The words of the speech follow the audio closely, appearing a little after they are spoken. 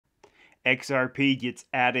XRP gets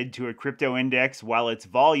added to a crypto index while its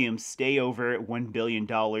volumes stay over $1 billion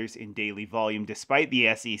in daily volume, despite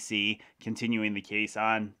the SEC continuing the case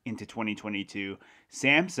on into 2022.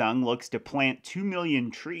 Samsung looks to plant 2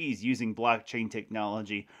 million trees using blockchain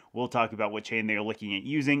technology. We'll talk about what chain they're looking at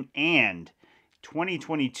using. And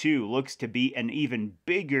 2022 looks to be an even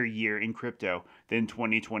bigger year in crypto than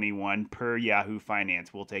 2021 per Yahoo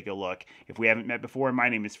Finance. We'll take a look. If we haven't met before, my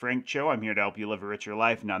name is Frank Cho. I'm here to help you live a richer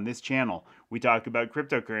life. And on this channel, we talk about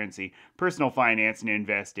cryptocurrency, personal finance, and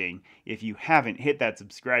investing. If you haven't hit that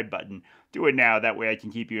subscribe button, do it now. That way I can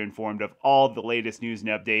keep you informed of all the latest news and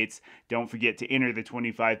updates. Don't forget to enter the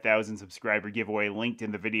 25,000 subscriber giveaway linked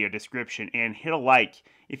in the video description, and hit a like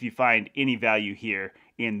if you find any value here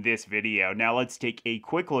in this video. Now let's take a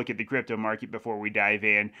quick look at the crypto market before we dive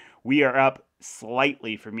in. We are up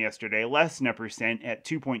slightly from yesterday, less than 1% at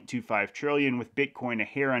 2.25 trillion, with Bitcoin a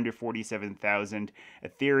hair under 47,000,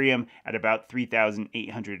 Ethereum at about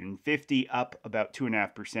 3,850, up about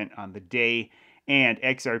 2.5% on the day. And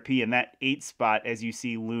XRP in that 8th spot, as you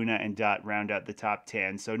see Luna and DOT round out the top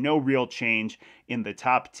 10. So no real change in the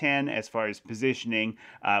top 10 as far as positioning.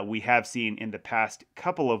 We have seen in the past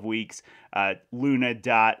couple of weeks, Luna,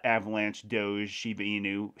 DOT, Avalanche, Doge, Shiba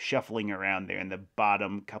Inu shuffling around there in the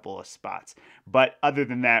bottom couple of spots. But other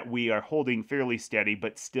than that, we are holding fairly steady,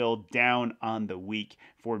 but still down on the week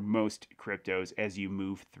for most cryptos as you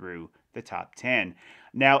move through the top 10.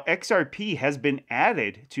 Now, XRP has been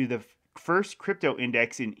added to the first crypto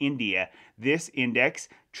index in India. This index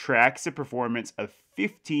tracks the performance of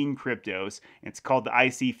 15 cryptos. It's called the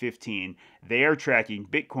IC15. They are tracking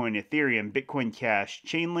Bitcoin, Ethereum, Bitcoin Cash,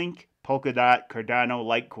 Chainlink, Polkadot, Cardano,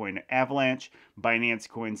 Litecoin, Avalanche, Binance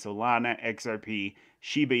Coin, Solana, XRP,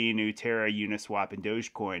 Shiba Inu, Terra, Uniswap, and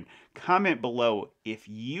Dogecoin. Comment below if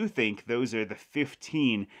you think those are the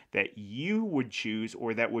 15 that you would choose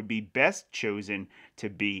or that would be best chosen to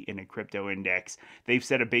be in a crypto index. They've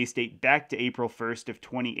set a base date back to April 1st of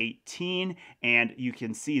 2018, and you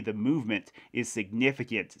can see the movement is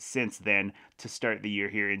significant since then to start the year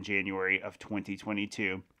here in January of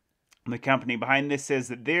 2022. The company behind this says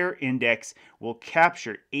that their index will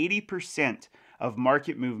capture 80% of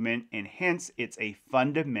market movement, and hence it's a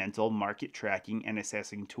fundamental market tracking and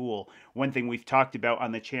assessing tool. One thing we've talked about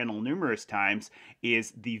on the channel numerous times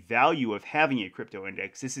is the value of having a crypto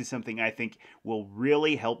index. This is something I think will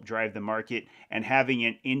really help drive the market, and having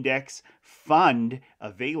an index fund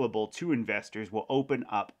available to investors will open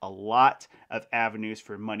up a lot of avenues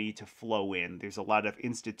for money to flow in. There's a lot of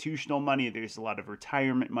institutional money, there's a lot of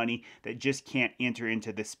retirement money that just can't enter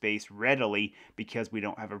into the space readily because we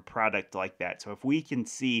don't have a product like that. So if we can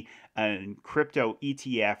see a crypto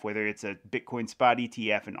ETF, whether it's a Bitcoin spot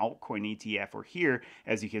ETF, an altcoin ETF, or here,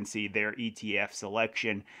 as you can see, their ETF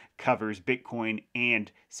selection covers Bitcoin and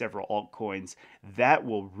several altcoins, that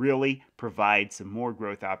will really provide some more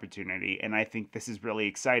growth opportunity. And I think this is really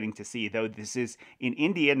exciting to see. Though this is in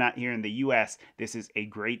India, not here in the US, this is a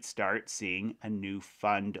great start seeing a new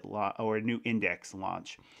fund or a new index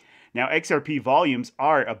launch. Now, XRP volumes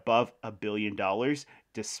are above $1 billion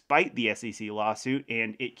despite the SEC lawsuit,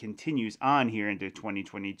 and it continues on here into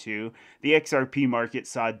 2022. The XRP market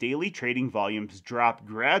saw daily trading volumes drop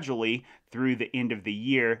gradually through the end of the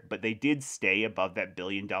year, but they did stay above that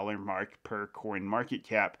 $1 billion mark per coin market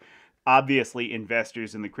cap. Obviously,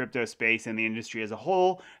 investors in the crypto space and the industry as a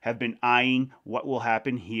whole have been eyeing what will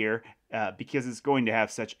happen here because it's going to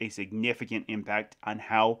have such a significant impact on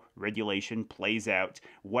how regulation plays out,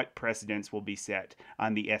 what precedents will be set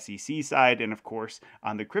on the SEC side, and of course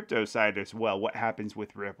on the crypto side as well. What happens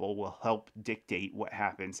with Ripple will help dictate what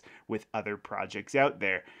happens with other projects out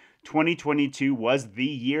there. 2022 was the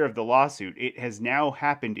year of the lawsuit. It has now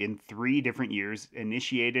happened in 3 different years,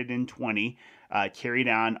 initiated in 20, carried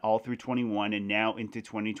on all through 21, and now into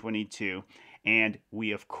 2022. And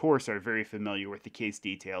we, of course, are very familiar with the case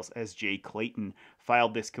details, as Jay Clayton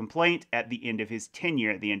filed this complaint at the end of his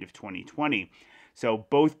tenure at the end of 2020. So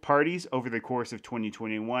both parties over the course of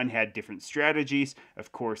 2021 had different strategies.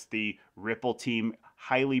 Of course, the Ripple team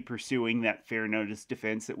highly pursuing that fair notice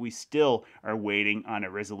defense that we still are waiting on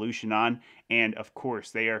a resolution on. And of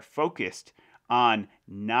course, they are focused on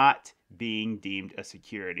not being deemed a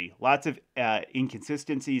security. Lots of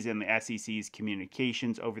inconsistencies in the SEC's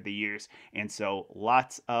communications over the years, and so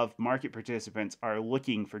lots of market participants are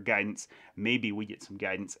looking for guidance. Maybe we get some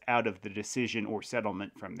guidance out of the decision or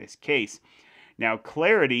settlement from this case. Now,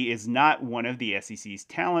 clarity is not one of the SEC's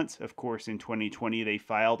talents. Of course, in 2020, they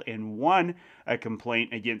filed and won a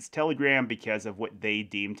complaint against Telegram because of what they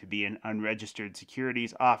deemed to be an unregistered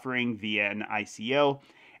securities offering via an ICO.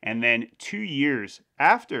 And then 2 years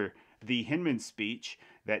after the Hinman speech,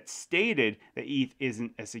 that stated that ETH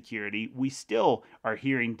isn't a security, we still are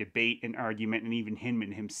hearing debate and argument, and even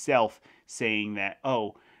Hinman himself saying that,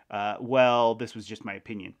 well, this was just my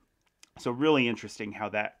opinion. So really interesting how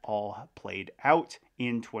that all played out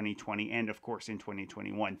in 2020 and of course in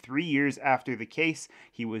 2021. 3 years after the case,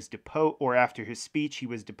 he was deposed, or after his speech, he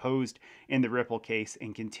was deposed in the Ripple case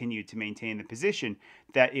and continued to maintain the position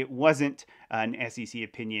that it wasn't an SEC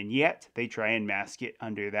opinion yet. They try and mask it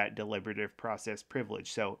under that deliberative process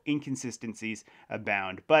privilege. So inconsistencies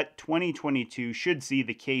abound. But 2022 should see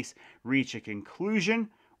the case reach a conclusion,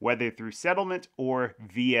 whether through settlement or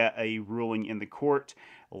via a ruling in the court.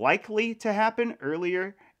 Likely to happen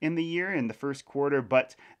earlier in the year, in the first quarter,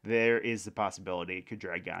 but there is the possibility it could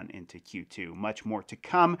drag on into Q2. Much more to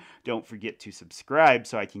come. Don't forget to subscribe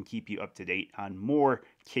so I can keep you up to date on more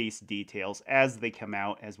case details as they come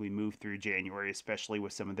out as we move through January, especially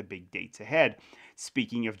with some of the big dates ahead.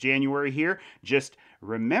 Speaking of January here, just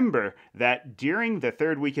remember that during the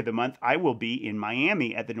third week of the month, I will be in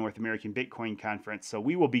Miami at the North American Bitcoin Conference. So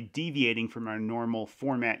we will be deviating from our normal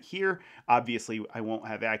format here. Obviously, I won't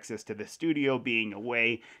have access to the studio being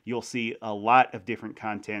away. You'll see a lot of different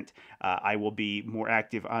content. I will be more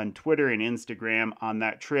active on Twitter and Instagram on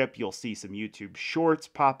that trip. You'll see some YouTube shorts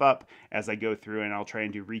pop up as I go through, and I'll try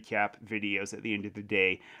and do recap videos at the end of the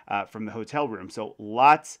day from the hotel room. So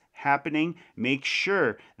lots happening. Make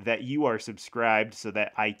sure that you are subscribed so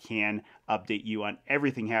that I can update you on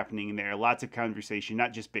everything happening in there. Lots of conversation,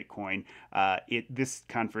 not just Bitcoin. This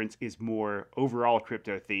conference is more overall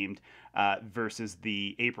crypto themed versus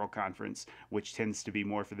the April conference, which tends to be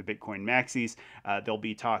more for the Bitcoin maxis. There'll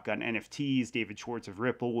be talk on NFTs. David Schwartz of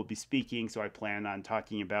Ripple will be speaking, so I plan on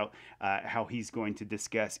talking about how he's going to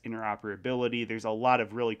discuss interoperability. There's a lot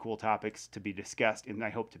of really cool topics to be discussed, and I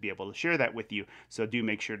hope to be able to share that with you, so do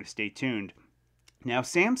make sure to stay tuned. Now,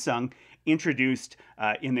 Samsung introduced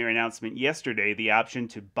in their announcement yesterday the option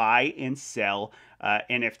to buy and sell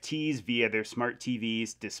NFTs via their smart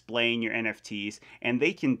TVs displaying your NFTs, and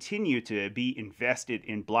they continue to be invested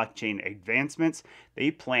in blockchain advancements.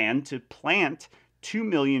 They plan to plant 2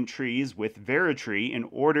 million trees with Veritree in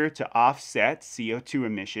order to offset CO2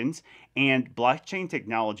 emissions, and blockchain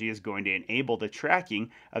technology is going to enable the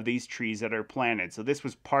tracking of these trees that are planted. So this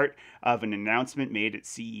was part of an announcement made at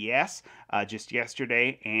CES just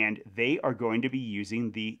yesterday, and they are going to be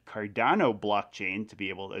using the Cardano blockchain to be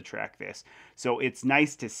able to track this. So it's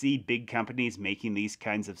nice to see big companies making these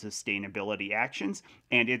kinds of sustainability actions,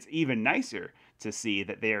 and it's even nicer to see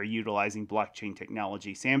that they are utilizing blockchain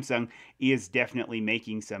technology. Samsung is definitely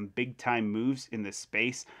making some big time moves in this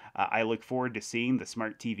space. I look forward to seeing the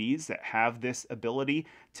smart TVs that have this ability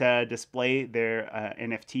to display their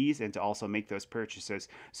NFTs and to also make those purchases.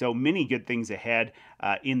 So many good things ahead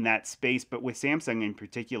in that space, but with Samsung in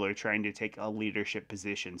particular trying to take a leadership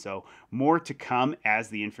position. So more to come as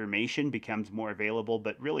the information becomes more available,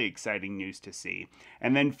 but really exciting news to see.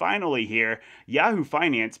 And then finally here, Yahoo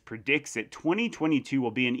Finance predicts that 2022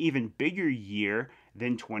 will be an even bigger year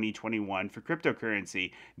than 2021 for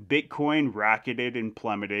cryptocurrency. Bitcoin rocketed and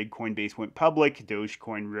plummeted. Coinbase went public.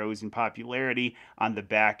 Dogecoin rose in popularity on the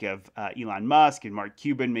back of Elon Musk and Mark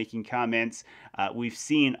Cuban making comments. We've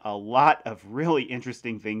seen a lot of really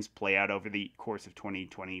interesting things play out over the course of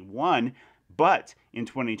 2021. But in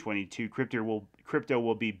 2022, crypto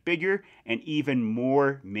will be bigger and even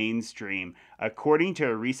more mainstream. According to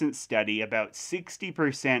a recent study, about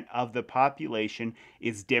 60% of the population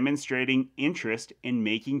is demonstrating interest in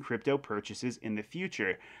making crypto purchases in the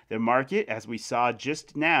future. The market, as we saw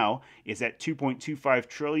just now, is at 2.25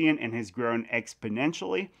 trillion and has grown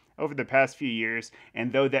exponentially over the past few years.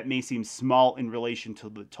 And though that may seem small in relation to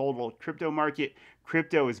the total crypto market,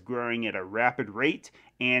 crypto is growing at a rapid rate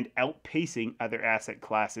and outpacing other asset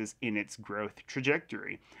classes in its growth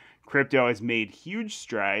trajectory. Crypto has made huge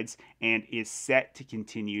strides and is set to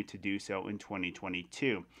continue to do so in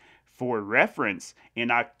 2022. For reference,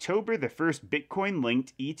 in October, the first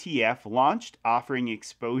Bitcoin-linked ETF launched, offering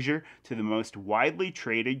exposure to the most widely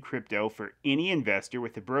traded crypto for any investor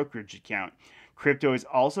with a brokerage account. Crypto is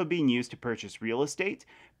also being used to purchase real estate,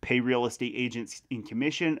 pay real estate agents in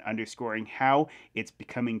commission, underscoring how it's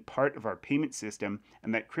becoming part of our payment system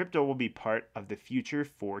and that crypto will be part of the future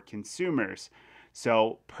for consumers.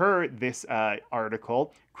 So per this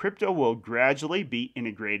article, crypto will gradually be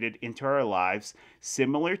integrated into our lives,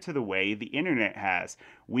 similar to the way the internet has.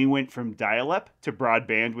 We went from dial-up to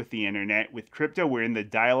broadband with the internet. With crypto, we're in the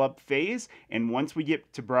dial-up phase, and once we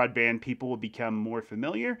get to broadband, people will become more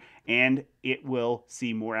familiar, and it will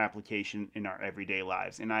see more application in our everyday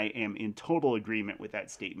lives. And I am in total agreement with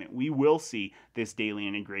that statement. We will see this daily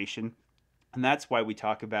integration. And that's why we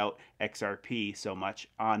talk about XRP so much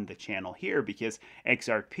on the channel here, because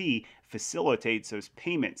XRP facilitates those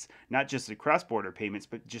payments, not just the cross-border payments,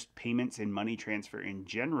 but just payments and money transfer in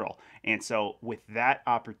general. And so with that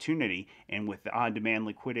opportunity and with the on-demand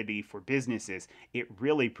liquidity for businesses, it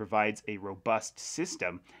really provides a robust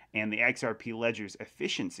system, and the XRP ledger's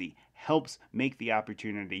efficiency helps make the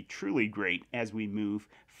opportunity truly great as we move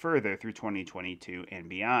further through 2022 and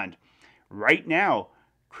beyond. Right now,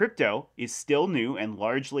 crypto is still new and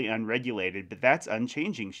largely unregulated, but that's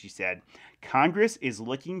unchanging, she said. Congress is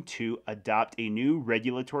looking to adopt a new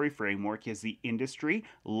regulatory framework as the industry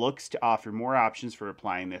looks to offer more options for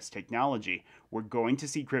applying this technology. We're going to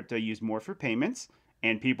see crypto used more for payments,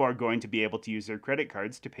 and people are going to be able to use their credit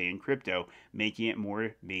cards to pay in crypto, making it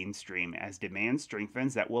more mainstream. As demand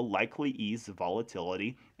strengthens, that will likely ease the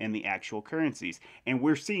volatility in the actual currencies. And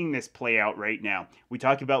we're seeing this play out right now. We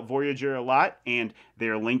talk about Voyager a lot, and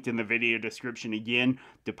they're linked in the video description again.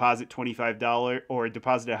 Deposit $25 or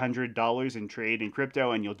deposit $100 and trade in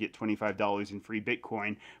crypto, and you'll get $25 in free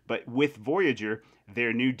Bitcoin. But with Voyager,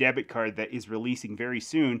 their new debit card that is releasing very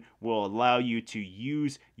soon will allow you to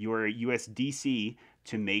use your USDC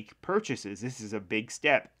to make purchases. This is a big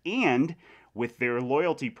step. And with their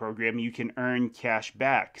loyalty program, you can earn cash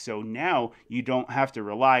back. So now you don't have to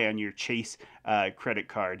rely on your Chase credit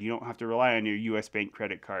card. You don't have to rely on your US Bank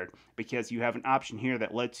credit card, because you have an option here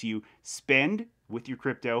that lets you spend with your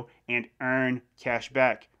crypto and earn cash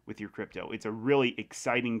back with your crypto. It's a really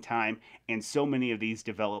exciting time, and so many of these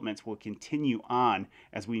developments will continue on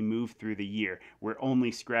as we move through the year. We're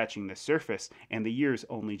only scratching the surface, and the year's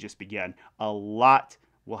only just begun. A lot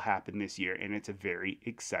will happen this year, and it's a very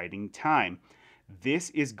exciting time. This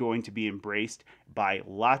is going to be embraced by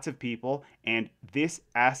lots of people, and this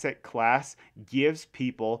asset class gives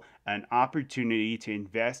people an opportunity to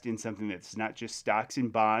invest in something that's not just stocks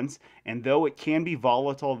and bonds. And though it can be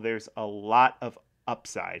volatile, there's a lot of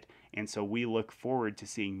upside. And so we look forward to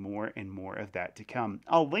seeing more and more of that to come.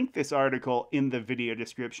 I'll link this article in the video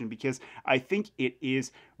description because I think it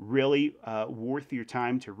is really worth your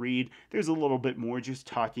time to read. There's a little bit more just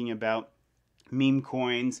talking about meme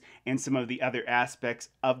coins and some of the other aspects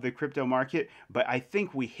of the crypto market, but I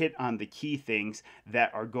think we hit on the key things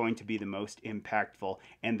that are going to be the most impactful.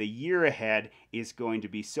 And the year ahead is going to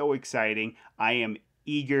be so exciting. I am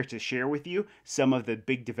eager to share with you some of the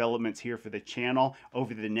big developments here for the channel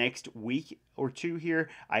over the next week or two here.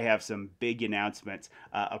 I have some big announcements,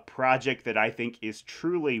 a project that I think is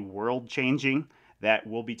truly world-changing that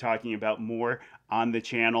we'll be talking about more on the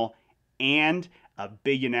channel, and a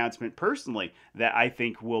big announcement personally that I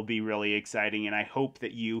think will be really exciting, and I hope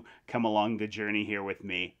that you come along the journey here with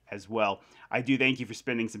me as well. I do thank you for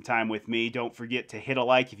spending some time with me. Don't forget to hit a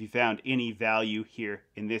like if you found any value here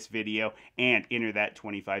in this video, and enter that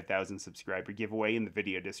 25,000 subscriber giveaway in the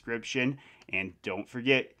video description. And don't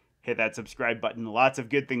forget, hit that subscribe button. Lots of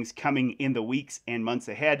good things coming in the weeks and months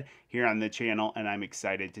ahead here on the channel, and I'm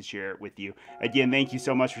excited to share it with you. Again, thank you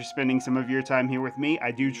so much for spending some of your time here with me.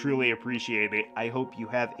 I do truly appreciate it. I hope you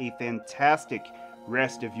have a fantastic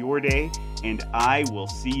rest of your day, and I will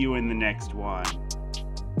see you in the next one.